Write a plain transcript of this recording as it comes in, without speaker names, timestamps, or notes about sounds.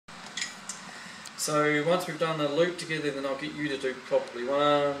So once we've done the loop together, then I'll get you to do probably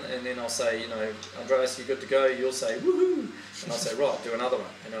one, and then I'll say, you know, Andreas, you're good to go. You'll say, woohoo, and I'll say, right, do another one,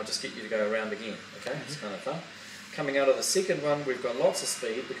 and I'll just get you to go around again. Okay, it's kind of fun. Coming out of the second one, we've got lots of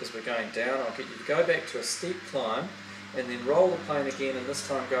speed because we're going down. I'll get you to go back to a steep climb, and then roll the plane again, and this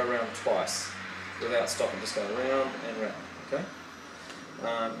time go around twice without stopping. Just go round and round. Okay.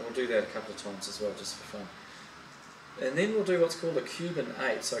 We'll do that a couple of times as well, just for fun. And then we'll do what's called a Cuban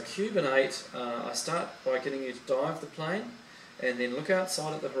 8. So Cuban 8, I start by getting you to dive the plane, and then look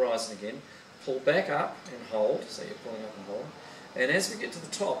outside at the horizon again, pull back up and hold, so you're pulling up and hold. And as we get to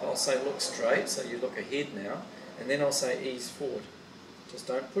the top, I'll say look straight, so you look ahead now, and then I'll say ease forward. Just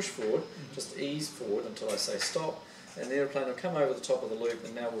don't push forward, just ease forward until I say stop, and the aeroplane will come over the top of the loop,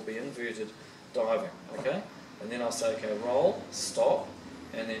 and now we'll be inverted diving, okay? And then I'll say, okay, roll, stop,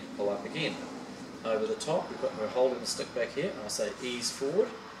 and then pull up again. Over the top, we're holding the stick back here, and I'll say ease forward,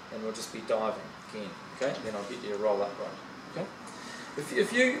 and we'll just be diving again, okay? And then I'll get you to roll upright, okay?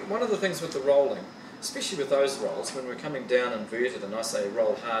 If you, one of the things with the rolling, especially with those rolls, when we're coming down inverted and I say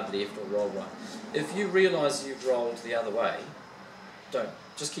roll hard left or roll right, if you realise you've rolled the other way, don't,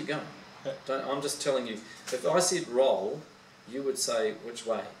 just keep going. Don't, I'm just telling you, if I said roll, you would say which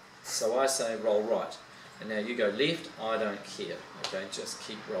way. So I say roll right, and now you go left, I don't care, okay, just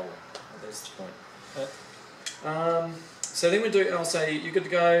keep rolling, that's the point. So then we do, I'll say you're good to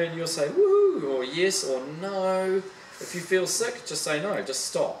go, and you'll say woohoo, or yes, or no. If you feel sick, just say no, just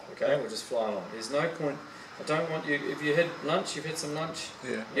stop, okay, we'll just fly along. There's no point, I don't want you, if you had lunch, you've had some lunch?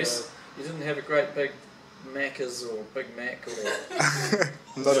 Yeah. Yes? You didn't have a great big Macca's or Big Mac or...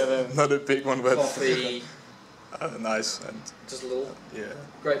 not a big one, but... Coffee. Nice. And just a little? Yeah.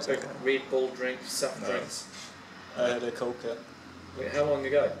 Great big Red Bull drink, soft drinks. I had a Coca. Wait, how long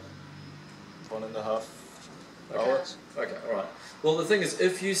ago? 1.5 Okay. hours. Okay, alright. Well, the thing is,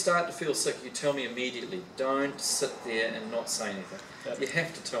 if you start to feel sick, you tell me immediately. Don't sit there and not say anything. Yep. You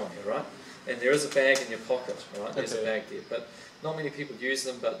have to tell me, right? And there is a bag in your pocket, right? There's Okay. a bag there. But not many people use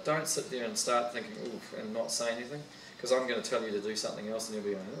them, but don't sit there and start thinking, oof, and not say anything. Because I'm going to tell you to do something else and you'll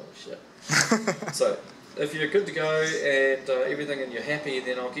be going, oh shit. So, if you're good to go and everything and you're happy,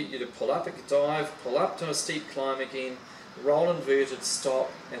 then I'll get you to pull up a dive, pull up to a steep climb again, roll inverted,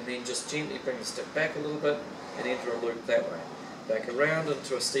 stop, and then just gently bring the stick back a little bit and enter a loop that way. Back around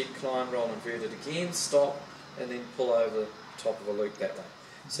into a steep climb, roll inverted again, stop, and then pull over the top of a loop that way.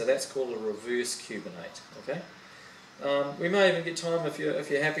 So that's called a reverse Cuban 8, okay? We may even get time, if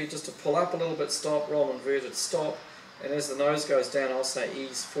you're happy, just to pull up a little bit, stop, roll inverted, stop, and as the nose goes down, I'll say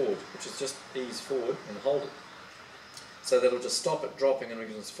ease forward, which is just ease forward and hold it. So that'll just stop it dropping and we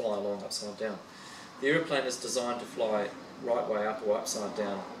can just fly along upside down. The aeroplane is designed to fly right way up or upside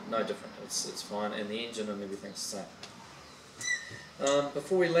down, no different, it's fine, and the engine and everything's the same.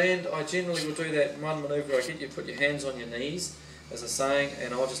 Before we land, I generally will do that one manoeuvre. I get you to put your hands on your knees, as I was saying,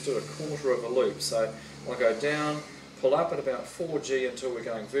 and I'll just do a quarter of a loop. So I'll go down, pull up at about 4G until we're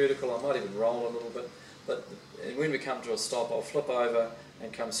going vertical. I might even roll a little bit, but when we come to a stop, I'll flip over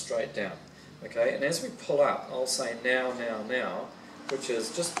and come straight down. Okay, and as we pull up, I'll say now, now, now, which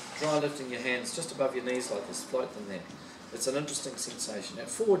is just dry lifting your hands just above your knees like this, float them there. It's an interesting sensation. At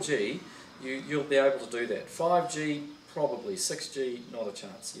 4G, you'll be able to do that. 5G, probably. 6G, not a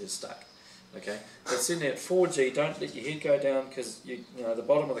chance. You're stuck. Okay, but certainly at 4G, don't let your head go down because you know the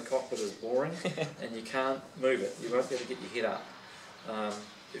bottom of the cockpit is boring and you can't move it. You won't be able to get your head up.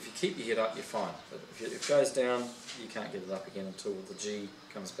 If you keep your head up, you're fine. But if it goes down, you can't get it up again until the G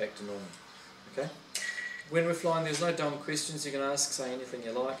comes back to normal. Okay. When we're flying, there's no dumb questions you can ask. Say anything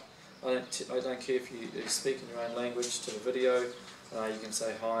you like. I don't care if you speak in your own language to the video. You can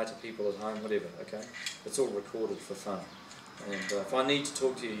say hi to people at home, whatever. Okay. It's all recorded for fun. And if I need to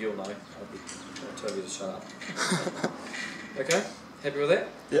talk to you, you'll know. I'll tell you to shut up. Okay? Happy with that?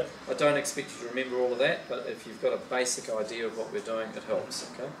 Yeah. I don't expect you to remember all of that, but if you've got a basic idea of what we're doing, it helps.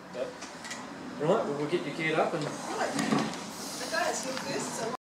 Okay? Yeah. Right, well, we'll get you geared up and... Right. So guys, you're first, so